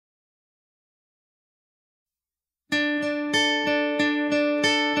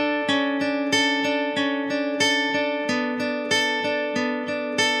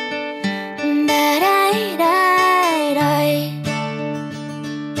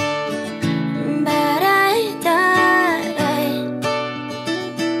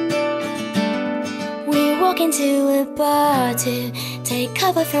bar to take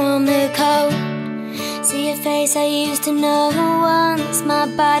cover from the cold. See a face I used to know once my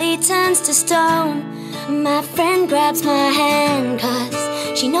body turns to stone. My friend grabs my hand cause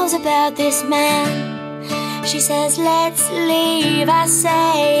she knows about this man. She says let's leave, I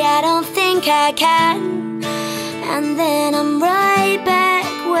say I don't think I can. And then I'm right back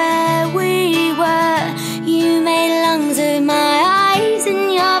where we were. You made lungs of my eyes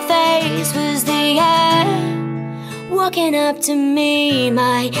and your face was the air. Walking up to me,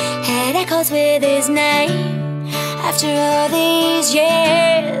 my head echoes with his name. After all these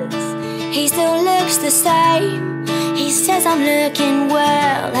years, he still looks the same. He says I'm looking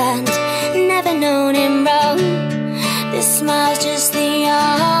well and never known him wrong. This smile's just the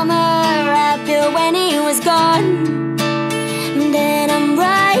armor I built when he was gone. Then I'm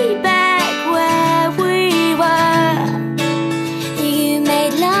right back where we were. You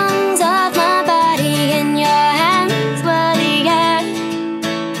made lungs of my body and your hands were the air.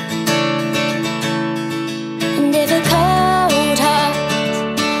 And if a cold heart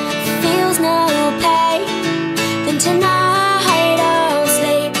feels no pain, then tonight I'll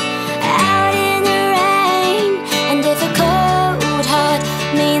sleep out in the rain. And if a cold heart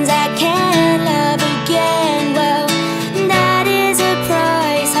means I can't love again, well, that is a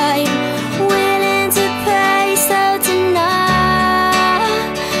price I'm willing to pay. So tonight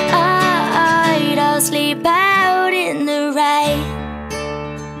I'll sleep out in the rain.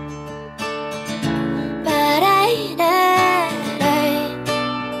 But I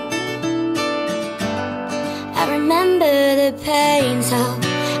remember the pain, so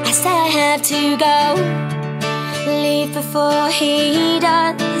I said I have to go. Leave before he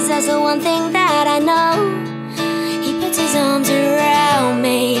does, that's the one thing that I know. He puts his arms around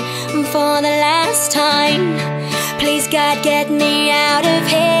me for the last time. Please God, get me out of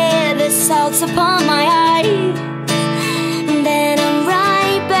here, the salt's upon my eyes. Then I'm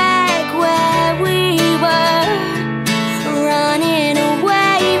right back where we were, running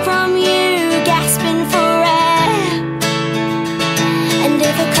away from you, gasping for air. And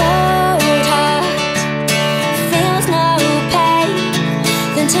if a cold heart feels no pain,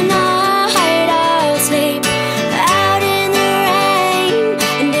 then tonight I'll sleep out in the rain.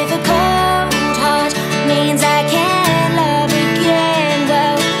 And if a cold heart means I can't love again,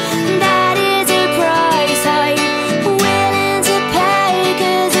 well, that is a price I'm willing to pay.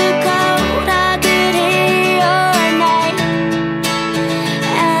 Cause a cold heart could hear your name,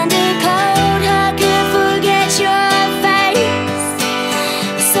 and a cold heart could forget your face.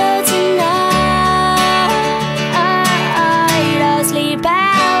 So tonight I'll sleep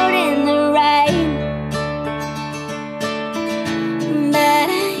out in the rain. But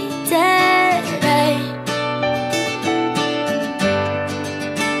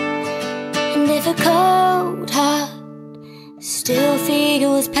and if a cold heart still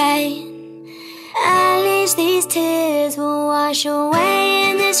feels pain, at least these tears will wash away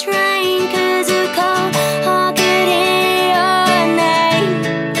in this rain.